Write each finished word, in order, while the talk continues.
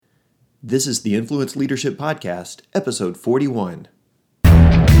This is the Influence Leadership Podcast, episode 41.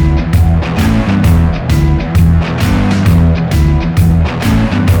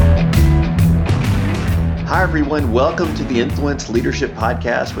 Hi, everyone. Welcome to the Influence Leadership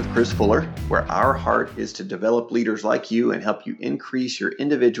Podcast with Chris Fuller, where our heart is to develop leaders like you and help you increase your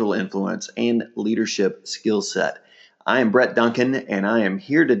individual influence and leadership skill set. I am Brett Duncan, and I am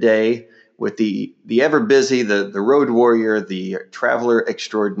here today with the ever busy, the road warrior, the traveler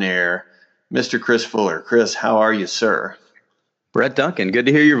extraordinaire, Mr. Chris Fuller. Chris, how are you, sir? Brett Duncan, good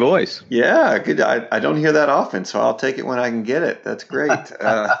to hear your voice. Yeah, good. I don't hear that often, so I'll take it when I can get it. That's great.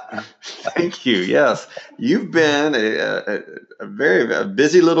 Thank you. Yes, you've been a very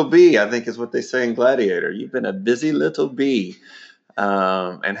busy little bee, I think is what they say in Gladiator. You've been a busy little bee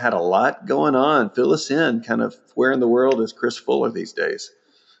and had a lot going on. Fill us in, kind of where in the world is Chris Fuller these days?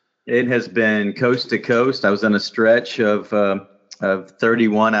 It has been coast to coast. I was on a stretch of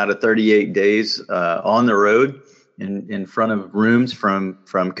 31 out of 38 days on the road in front of rooms from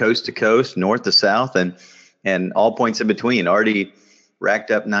coast to coast, north to south, and all points in between. Already racked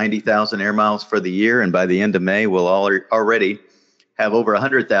up 90,000 air miles for the year, and by the end of May, we'll already have over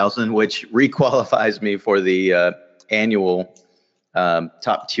 100,000, which requalifies me for the annual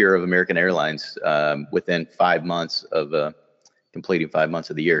top tier of American Airlines within 5 months of completing 5 months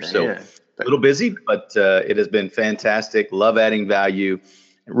of the year. So a little busy, but it has been fantastic. Love adding value.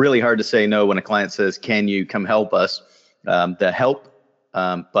 Really hard to say no when a client says, "Can you come help us?" The help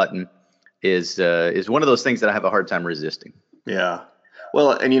button is one of those things that I have a hard time resisting. Yeah.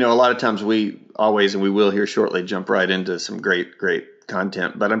 Well, and a lot of times we always, and we will here shortly, jump right into some great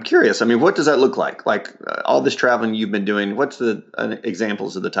content. But I'm curious. I mean, what does that look like? Like all this traveling you've been doing, what's the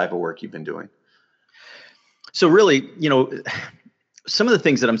examples of the type of work you've been doing? So really, some of the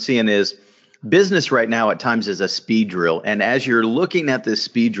things that I'm seeing is business right now at times is a speed drill. And as you're looking at this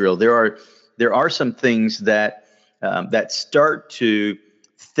speed drill, there are some things that start to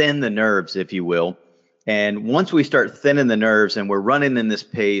thin the nerves, if you will. And once we start thinning the nerves and we're running in this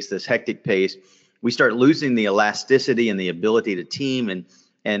pace, this hectic pace, we start losing the elasticity and the ability to team,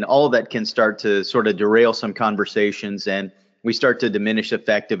 and all of that can start to sort of derail some conversations, and we start to diminish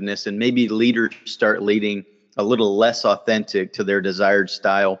effectiveness, and maybe leaders start leading a little less authentic to their desired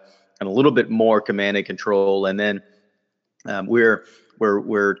style and a little bit more command and control. And then we're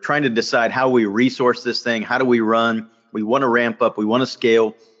trying to decide how we resource this thing. How do we run? We want to ramp up. We want to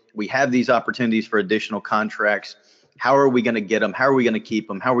scale. We have these opportunities for additional contracts. How are we going to get them? How are we going to keep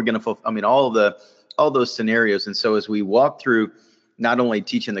them? How are we going to fulfill? I mean, all those scenarios. And so as we walk through not only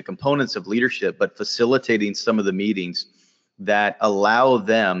teaching the components of leadership, but facilitating some of the meetings that allow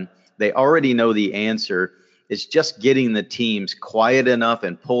them, they already know the answer. It's just getting the teams quiet enough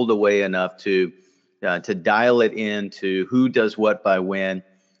and pulled away enough to dial it into who does what by when,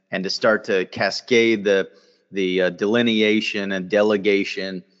 and to start to cascade the delineation and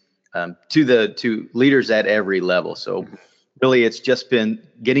delegation to leaders at every level. So really, it's just been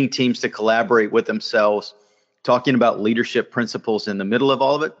getting teams to collaborate with themselves, talking about leadership principles in the middle of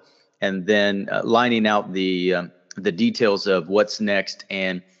all of it, and then lining out the details of what's next,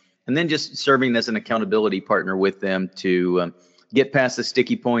 and then just serving as an accountability partner with them to get past the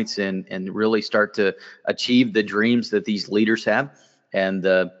sticky points and really start to achieve the dreams that these leaders have and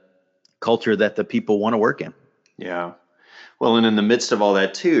the culture that the people want to work in. Yeah. Well, and in the midst of all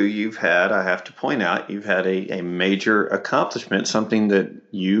that too, I have to point out, you've had a major accomplishment, something that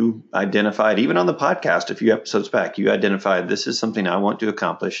you identified, even on the podcast a few episodes back. You identified, this is something I want to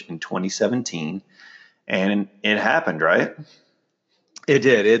accomplish in 2017, and it happened, right? It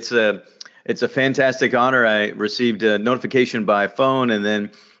did. It's a fantastic honor. I received a notification by phone and then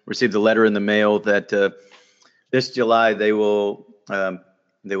received a letter in the mail that this July they will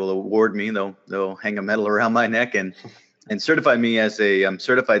award me. They'll hang a medal around my neck and certify me as a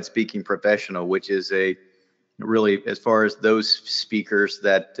certified speaking professional, which is a really, as far as those speakers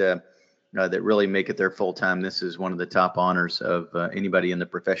that really make it their full time, this is one of the top honors of anybody in the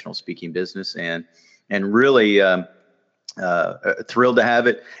professional speaking business, and really. Thrilled to have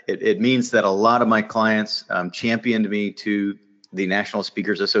it. It means that a lot of my clients championed me to the National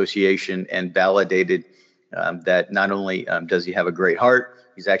Speakers Association and validated that not only does he have a great heart,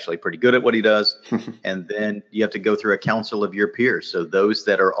 he's actually pretty good at what he does. And then you have to go through a council of your peers. So those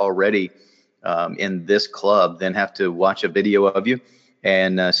that are already in this club then have to watch a video of you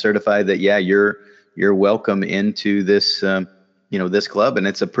and certify that, yeah, you're welcome into this this club. And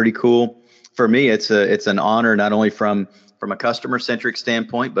it's a pretty cool. For me, it's an honor, not only from a customer-centric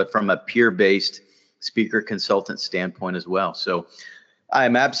standpoint, but from a peer-based speaker consultant standpoint as well. So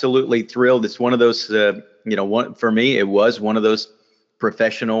I'm absolutely thrilled. It's one of those, for me, it was one of those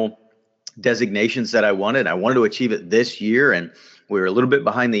professional designations that I wanted. I wanted to achieve it this year, and we were a little bit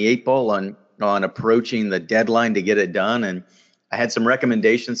behind the eight ball on approaching the deadline to get it done. And I had some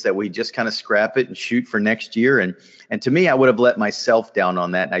recommendations that we just kind of scrap it and shoot for next year. And to me, I would have let myself down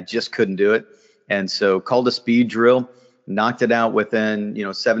on that, and I just couldn't do it. And so called a speed drill, knocked it out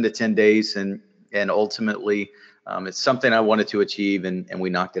within 7 to 10 days, and ultimately it's something I wanted to achieve, and we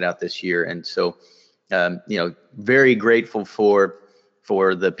knocked it out this year. And so very grateful for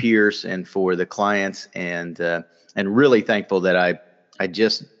the peers and for the clients, and really thankful that I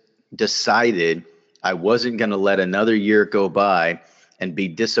just decided I wasn't going to let another year go by and be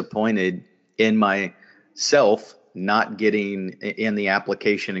disappointed in myself not getting in the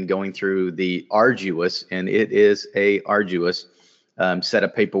application and going through the arduous, and it is a arduous set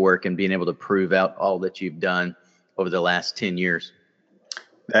of paperwork, and being able to prove out all that you've done over the last 10 years.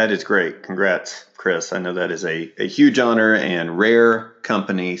 That is great. Congrats, Chris. I know that is a huge honor and rare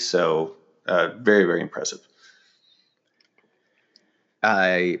company. So very, very impressive.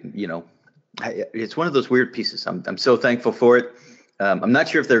 It's one of those weird pieces. I'm so thankful for it. I'm not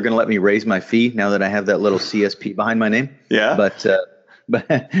sure if they're going to let me raise my fee now that I have that little CSP behind my name. Yeah. But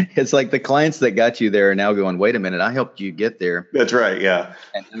it's like the clients that got you there are now going, wait a minute, I helped you get there. That's right. Yeah.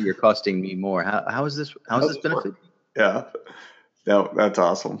 And now you're costing me more. How is this benefit? Yeah. No, that's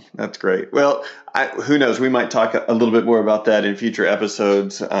awesome. That's great. Well, who knows? We might talk a little bit more about that in future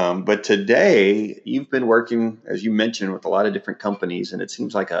episodes. But today, you've been working, as you mentioned, with a lot of different companies, and it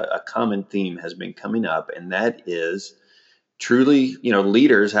seems like a common theme has been coming up, and that is truly,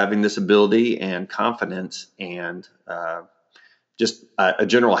 leaders having this ability and confidence and just a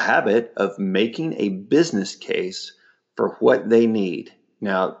general habit of making a business case for what they need.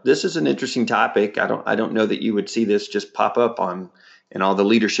 Now, this is an interesting topic. I don't know that you would see this just pop up in all the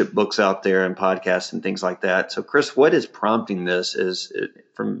leadership books out there and podcasts and things like that. So, Chris, what is prompting this is,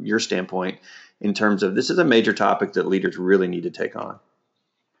 from your standpoint, in terms of this is a major topic that leaders really need to take on?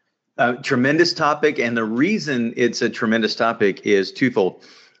 Tremendous topic. And the reason it's a tremendous topic is twofold.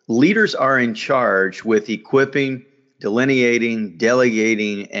 Leaders are in charge with equipping, delineating,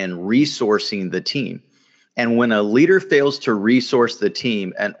 delegating, and resourcing the team. And when a leader fails to resource the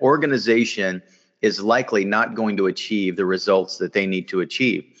team, an organization is likely not going to achieve the results that they need to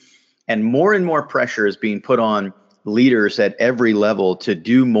achieve. And more pressure is being put on leaders at every level to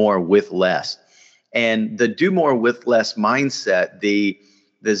do more with less. And the do more with less mindset, the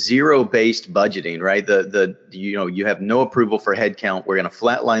zero-based budgeting, right? You have no approval for headcount. We're going to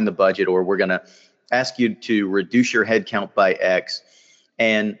flatline the budget, or we're going to ask you to reduce your headcount by X.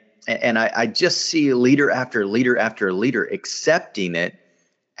 And I just see leader after leader after leader accepting it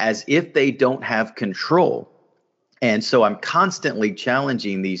as if they don't have control. And so I'm constantly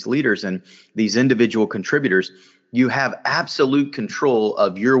challenging these leaders and these individual contributors. You have absolute control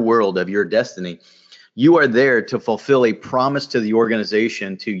of your world, of your destiny. You are there to fulfill a promise to the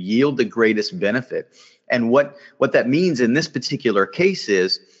organization to yield the greatest benefit. And what that means in this particular case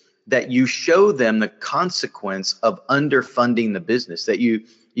is that you show them the consequence of underfunding the business, that you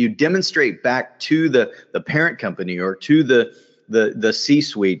demonstrate back to the parent company or to the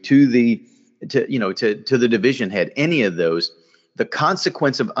C-suite, to the division head, any of those, the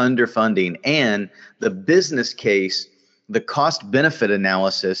consequence of underfunding and the business case, the cost benefit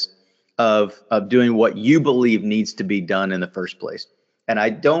analysis of doing what you believe needs to be done in the first place. And I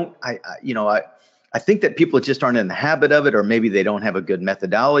think that people just aren't in the habit of it, or maybe they don't have a good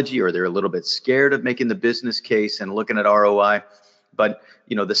methodology, or they're a little bit scared of making the business case and looking at ROI. But,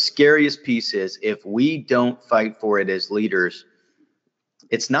 the scariest piece is if we don't fight for it as leaders,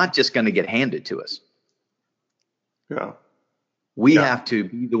 it's not just going to get handed to us. Yeah. We have to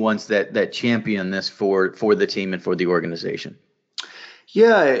be the ones that champion this for the team and for the organization.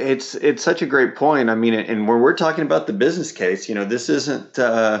 Yeah, it's such a great point. I mean, and when we're talking about the business case, this isn't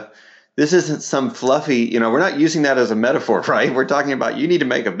some fluffy, we're not using that as a metaphor, right? We're talking about you need to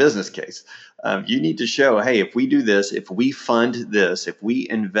make a business case. You need to show, hey, if we do this, if we fund this, if we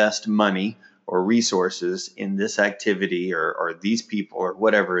invest money or resources in this activity or these people or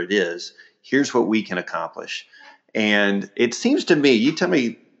whatever it is, here's what we can accomplish. And it seems to me, you tell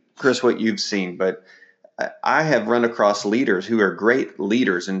me, Chris, what you've seen, but I have run across leaders who are great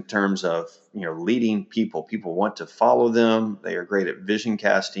leaders in terms of, leading people. People want to follow them. They are great at vision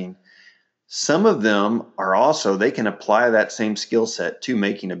casting. Some of them are also, they can apply that same skill set to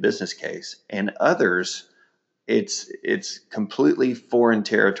making a business case. And others, it's completely foreign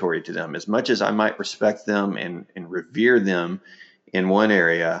territory to them. As much as I might respect them and revere them in one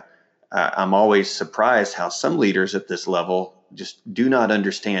area, I'm always surprised how some leaders at this level just do not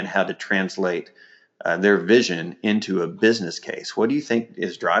understand how to translate their vision into a business case. What do you think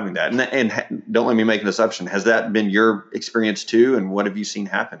is driving that? And don't let me make an assumption. Has that been your experience too? And what have you seen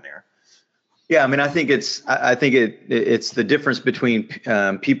happen there? Yeah, I mean, it's the difference between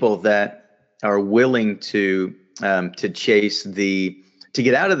people that are willing to chase to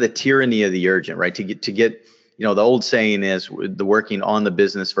get out of the tyranny of the urgent, right? To get the old saying is the working on the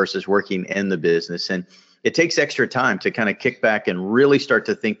business versus working in the business, and it takes extra time to kind of kick back and really start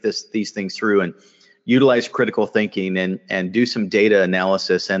to think these things through and utilize critical thinking and do some data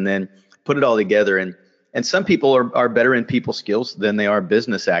analysis and then put it all together. And some people are better in people skills than they are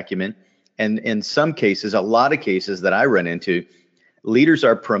business acumen. And in some cases, a lot of cases that I run into, leaders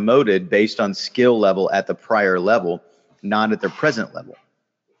are promoted based on skill level at the prior level, not at their present level.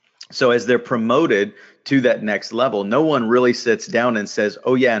 So as they're promoted to that next level, no one really sits down and says,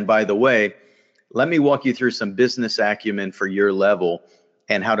 oh yeah, and by the way, let me walk you through some business acumen for your level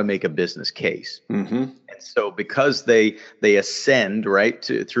and how to make a business case. Mm-hmm. And so because they ascend right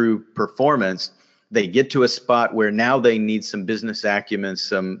through performance, they get to a spot where now they need some business acumen,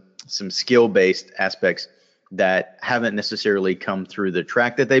 some skill-based aspects that haven't necessarily come through the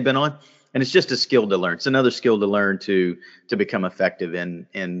track that they've been on. And it's just a skill to learn. It's another skill to learn to become effective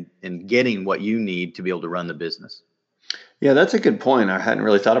in getting what you need to be able to run the business. Yeah, that's a good point. I hadn't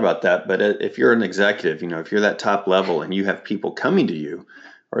really thought about that. But if you're an executive, if you're that top level and you have people coming to you,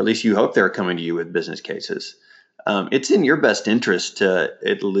 or at least you hope they're coming to you with business cases, it's in your best interest to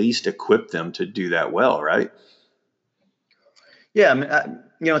at least equip them to do that well, right? Yeah, I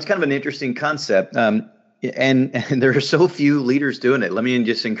mean, it's kind of an interesting concept. And there are so few leaders doing it. Let me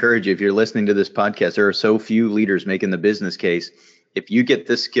just encourage you, if you're listening to this podcast, there are so few leaders making the business case. If you get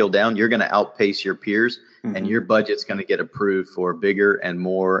this skill down, you're going to outpace your peers, mm-hmm. and your budget's going to get approved for bigger and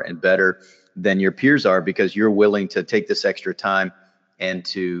more and better than your peers are because you're willing to take this extra time and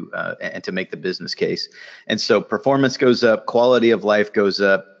to make the business case. And so performance goes up, quality of life goes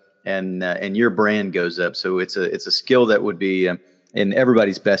up, and your brand goes up. So it's a skill that would be in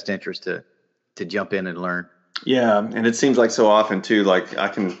everybody's best interest to jump in and learn. Yeah. And it seems like so often too, like I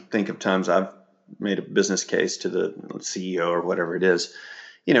can think of times I've made a business case to the CEO or whatever it is,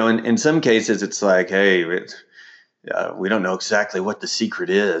 in some cases it's like, hey, we don't know exactly what the secret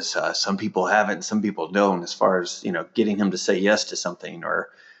is. Some people have it and some people don't, as far as, getting him to say yes to something or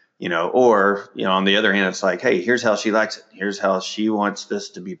on the other hand, it's like, hey, here's how she likes it. Here's how she wants this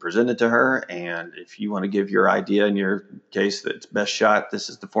to be presented to her. And if you want to give your idea in your case that's best shot, this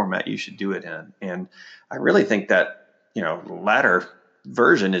is the format you should do it in. And I really think that, latter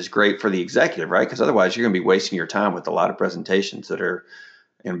version is great for the executive, right? Because otherwise you're going to be wasting your time with a lot of presentations that are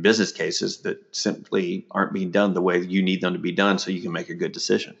in business cases that simply aren't being done the way you need them to be done so you can make a good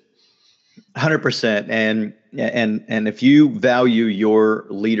decision. 100%. And if you value your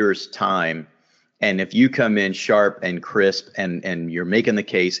leader's time, and if you come in sharp and crisp and you're making the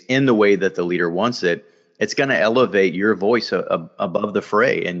case in the way that the leader wants it, it's going to elevate your voice above the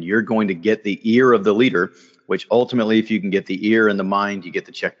fray, and you're going to get the ear of the leader, which ultimately, if you can get the ear and the mind, you get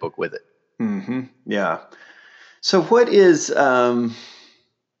the checkbook with it. Mm-hmm. Yeah. So what is,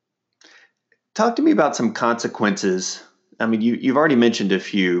 talk to me about some consequences. I mean, you've already mentioned a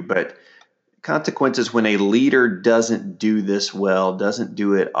few, but consequences when a leader doesn't do this well, doesn't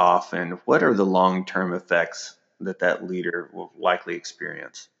do it often. What are the long-term effects that leader will likely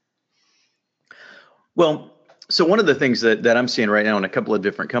experience? Well, so one of the things that I'm seeing right now in a couple of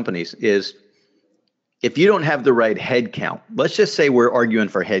different companies is if you don't have the right head count, let's just say we're arguing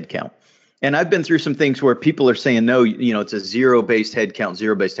for head count. And I've been through some things where people are saying, no, it's a zero-based head count.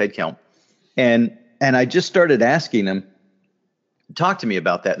 And I just started asking them, talk to me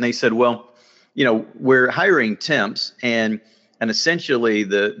about that. And they said, well, we're hiring temps and essentially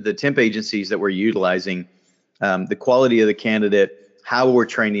the temp agencies that we're utilizing, the quality of the candidate, how we're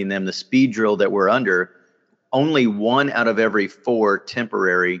training them, the speed drill that we're under, only 1 out of every 4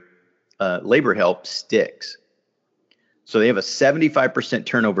 temporary labor help sticks. So they have a 75%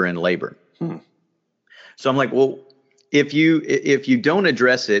 turnover in labor. So I'm like, well, if you don't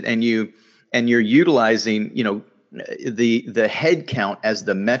address it and you're utilizing, the head count as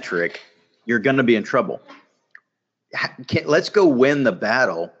the metric, you're going to be in trouble. Let's go win the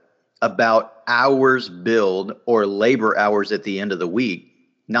battle about hours billed or labor hours at the end of the week,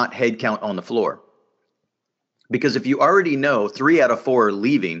 not head count on the floor. Because if you already know 3 out of 4 are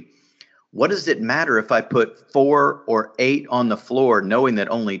leaving, what does it matter if I put 4 or 8 on the floor, knowing that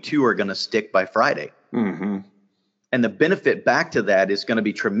only 2 are going to stick by Friday? Mm-hmm. And the benefit back to that is going to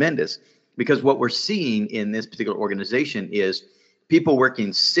be tremendous, because what we're seeing in this particular organization is people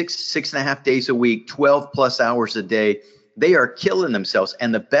working 6.5 days a week, 12 plus hours a day, they are killing themselves.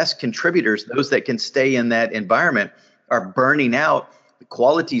 And the best contributors, those that can stay in that environment, are burning out. The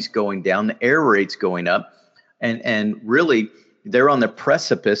quality's going down, the error rate's going up, and really they're on the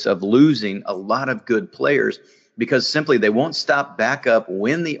precipice of losing a lot of good players because simply they won't stop back up,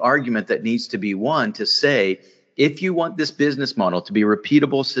 win the argument that needs to be won to say, if you want this business model to be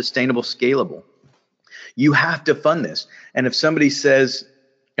repeatable, sustainable, scalable, you have to fund this. And if somebody says,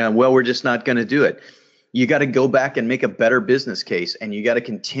 well, we're just not going to do it, you got to go back and make a better business case. And you got to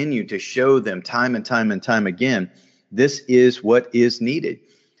continue to show them time and time and time again, this is what is needed.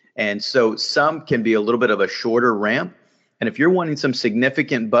 And so some can be a little bit of a shorter ramp. And if you're wanting some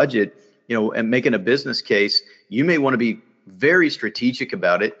significant budget, and making a business case, you may want to be very strategic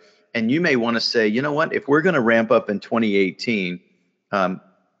about it. And you may want to say, you know what, if we're going to ramp up in 2018, I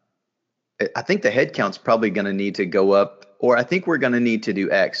think the headcount's probably going to need to go up, or I think we're going to need to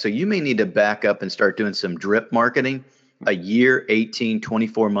do X. So you may need to back up and start doing some drip marketing a year, 18,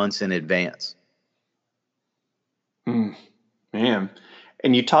 24 months in advance. Man.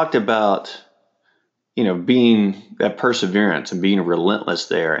 And you talked about, being that perseverance and being relentless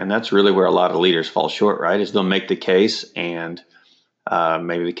there. And that's really where a lot of leaders fall short, right? Is they'll make the case and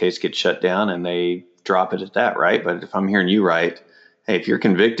maybe the case gets shut down and they drop it at that, right? But if I'm hearing you right, hey, if you're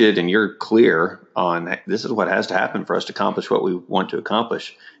convicted and you're clear on this is what has to happen for us to accomplish what we want to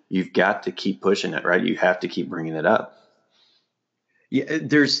accomplish, you've got to keep pushing it, right? You have to keep bringing it up. Yeah,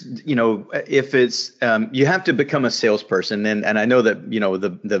 there's, if it's, you have to become a salesperson. And I know that,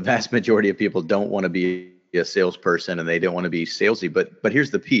 the vast majority of people don't want to be a salesperson and they don't want to be salesy. But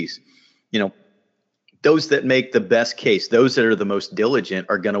here's the piece, those that make the best case, those that are the most diligent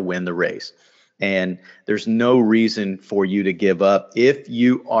are going to win the race. And there's no reason for you to give up if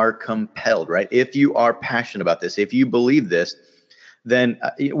you are compelled, right? If you are passionate about this, if you believe this, then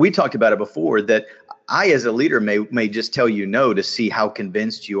we talked about it before that I, as a leader, may just tell you no to see how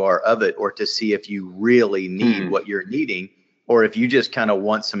convinced you are of it, or to see if you really need what you're needing, or if you just kind of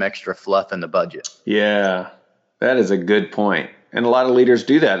want some extra fluff in the budget. Yeah, that is a good point. And a lot of leaders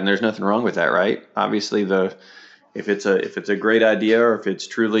do that, and there's nothing wrong with that, right? Obviously, if it's a great idea, or if it's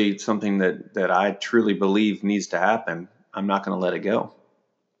truly something that I truly believe needs to happen, I'm not going to let it go.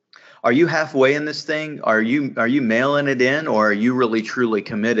 Are you halfway in this thing? Are you mailing it in, or are you really truly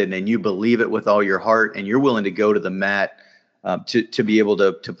committed and you believe it with all your heart and you're willing to go to the mat to be able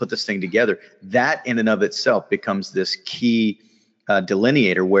to put this thing together? That in and of itself becomes this key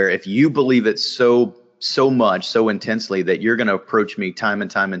delineator, where if you believe it so much, so intensely that you're going to approach me time and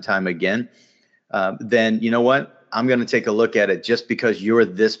time and time again, then you know what? I'm going to take a look at it just because you're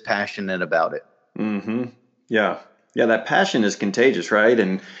this passionate about it. Mm-hmm. Yeah. Yeah. That passion is contagious, right?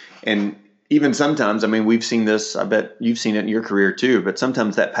 And even sometimes, I mean, we've seen this, I bet you've seen it in your career too, but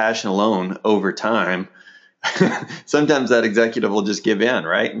sometimes that passion alone over time, sometimes that executive will just give in,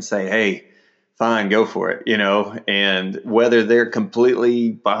 right? And say, hey, fine, go for it, and whether they're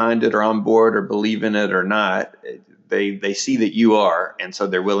completely behind it or on board or believe in it or not, they see that you are. And so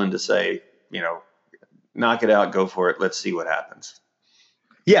they're willing to say, knock it out, go for it. Let's see what happens.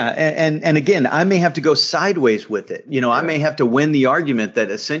 Yeah. And again, I may have to go sideways with it. I may have to win the argument that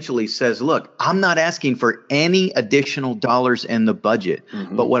essentially says, look, I'm not asking for any additional dollars in the budget,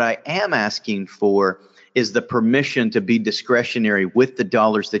 but what I am asking for is the permission to be discretionary with the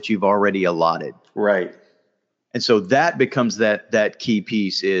dollars that you've already allotted. Right. And so that becomes that key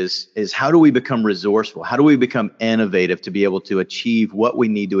piece is how do we become resourceful? How do we become innovative to be able to achieve what we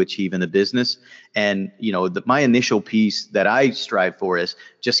need to achieve in the business? And, my initial piece that I strive for is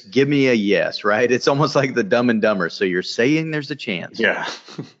just give me a yes, right? It's almost like the Dumb and Dumber. So you're saying there's a chance. Yeah.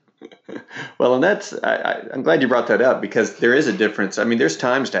 Well, and I'm glad you brought that up, because there is a difference. I mean, there's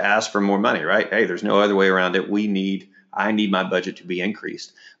times to ask for more money, right? Hey, there's no other way around it. I need my budget to be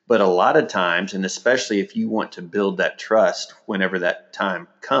increased. But a lot of times, and especially if you want to build that trust whenever that time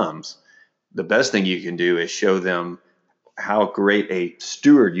comes, the best thing you can do is show them how great a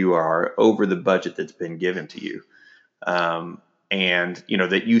steward you are over the budget that's been given to you. And,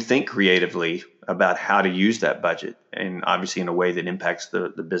 that you think creatively about how to use that budget, and obviously in a way that impacts the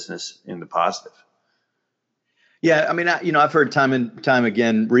business in the positive. Yeah, I mean, I've heard time and time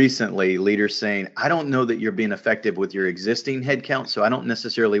again recently leaders saying, I don't know that you're being effective with your existing headcount, so I don't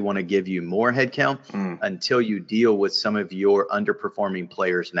necessarily want to give you more headcount until you deal with some of your underperforming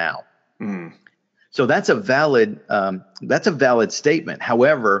players now. So that's a valid statement.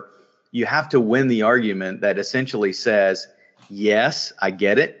 However, you have to win the argument that essentially says, yes, I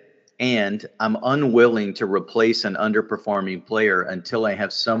get it, and I'm unwilling to replace an underperforming player until I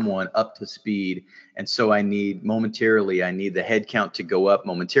have someone up to speed. And so I need the headcount to go up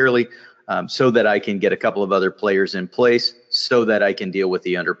momentarily. so that I can get a couple of other players in place so that I can deal with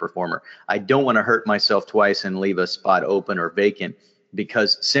the underperformer. I don't want to hurt myself twice and leave a spot open or vacant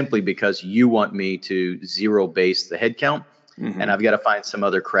simply because you want me to zero base the headcount. Mm-hmm. And I've got to find some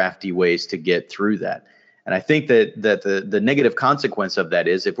other crafty ways to get through that. And I think that the negative consequence of that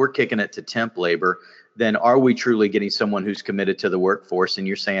is if we're kicking it to temp labor, then are we truly getting someone who's committed to the workforce? And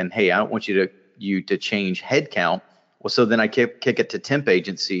you're saying, hey, I don't want you to change headcount. Well, so then I kick it to temp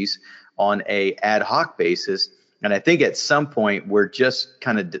agencies on a ad hoc basis. And I think at some point we're just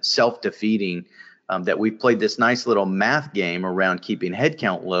kind of self-defeating, that we've played this nice little math game around keeping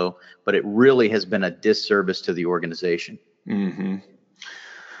headcount low, but it really has been a disservice to the organization. Mm-hmm.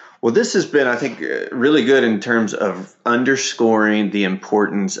 Well, this has been, I think, really good in terms of underscoring the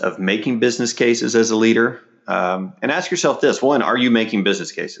importance of making business cases as a leader. And ask yourself this: one, are you making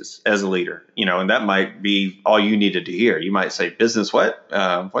business cases as a leader? And that might be all you needed to hear. You might say, business what?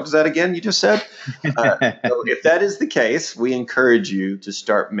 What is that again you just said? So if that is the case, we encourage you to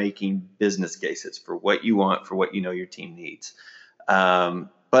start making business cases for what you want, for what you know your team needs.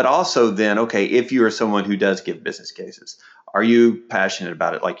 But also then, okay, if you are someone who does give business cases, are you passionate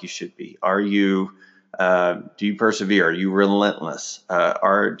about it like you should be? Are you, do you persevere? Are you relentless?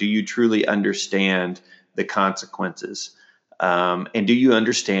 Do you truly understand the consequences? And do you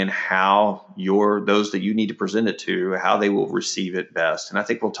understand how those that you need to present it to, how they will receive it best? And I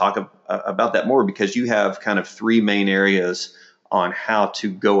think we'll talk about that more, because you have kind of three main areas on how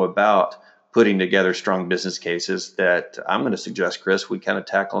to go about putting together strong business cases that I'm going to suggest, Chris, we kind of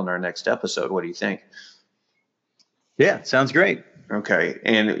tackle in our next episode. What do you think? Yeah, sounds great. Okay.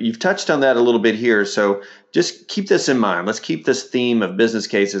 And you've touched on that a little bit here. So just keep this in mind. Let's keep this theme of business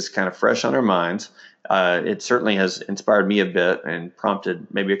cases kind of fresh on our minds. It certainly has inspired me a bit and prompted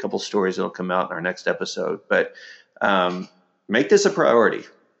maybe a couple stories that will come out in our next episode. But make this a priority.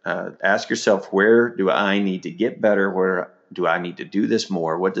 Ask yourself, where do I need to get better? Where do I need to do this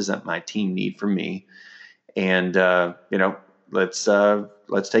more? What does my team need from me? And let's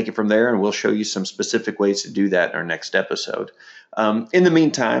take it from there, and we'll show you some specific ways to do that in our next episode. In the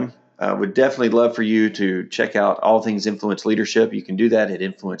meantime, would definitely love for you to check out all things Influence Leadership. You can do that at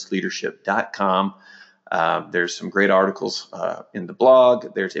influenceleadership.com. There's some great articles in the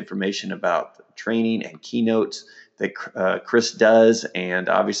blog. There's information about training and keynotes that Chris does. And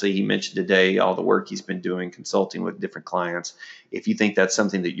obviously, he mentioned today all the work he's been doing consulting with different clients. If you think that's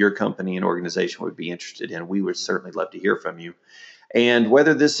something that your company and organization would be interested in, we would certainly love to hear from you. And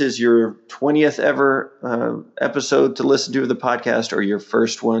whether this is your 20th ever episode to listen to the podcast or your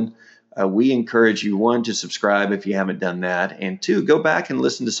first one, we encourage you, one, to subscribe if you haven't done that, and two, go back and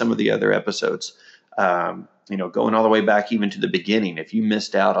listen to some of the other episodes. Going all the way back even to the beginning. If you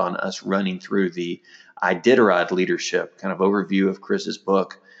missed out on us running through the Iditarod leadership kind of overview of Chris's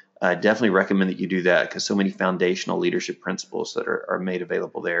book, I definitely recommend that you do that, because so many foundational leadership principles that are made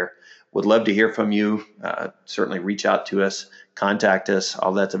available there. Would love to hear from you. Certainly reach out to us, contact us.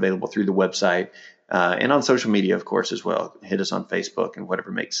 All that's available through the website and on social media, of course, as well. Hit us on Facebook and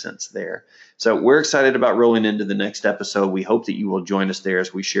whatever makes sense there. So we're excited about rolling into the next episode. We hope that you will join us there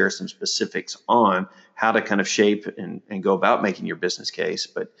as we share some specifics on how to kind of shape and go about making your business case.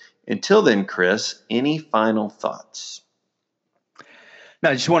 But until then, Chris, any final thoughts? No,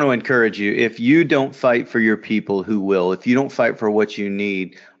 I just want to encourage you. If you don't fight for your people, who will? If you don't fight for what you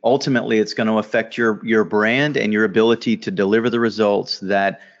need, ultimately it's going to affect your brand and your ability to deliver the results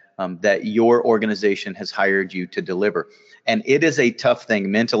that your organization has hired you to deliver. And it is a tough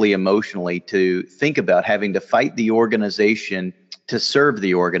thing mentally, emotionally, to think about having to fight the organization to serve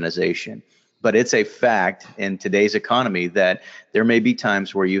the organization. But it's a fact in today's economy that there may be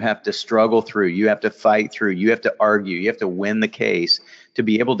times where you have to struggle through, you have to fight through, you have to argue, you have to win the case to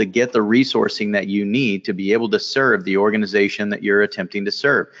be able to get the resourcing that you need to be able to serve the organization that you're attempting to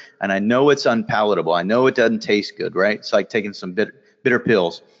serve. And I know it's unpalatable. I know it doesn't taste good, right? It's like taking some bitter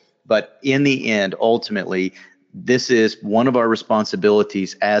pills. But in the end, ultimately, this is one of our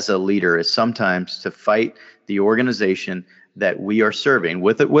responsibilities as a leader, is sometimes to fight the organization that we are serving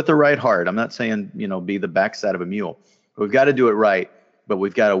with the right heart. I'm not saying, be the backside of a mule. We've got to do it right, but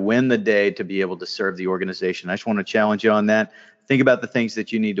we've got to win the day to be able to serve the organization. I just want to challenge you on that. Think about the things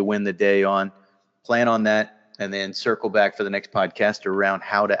that you need to win the day on, plan on that, and then circle back for the next podcast around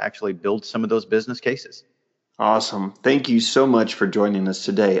how to actually build some of those business cases. Awesome. Thank you so much for joining us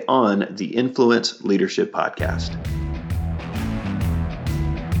today on the Influence Leadership Podcast.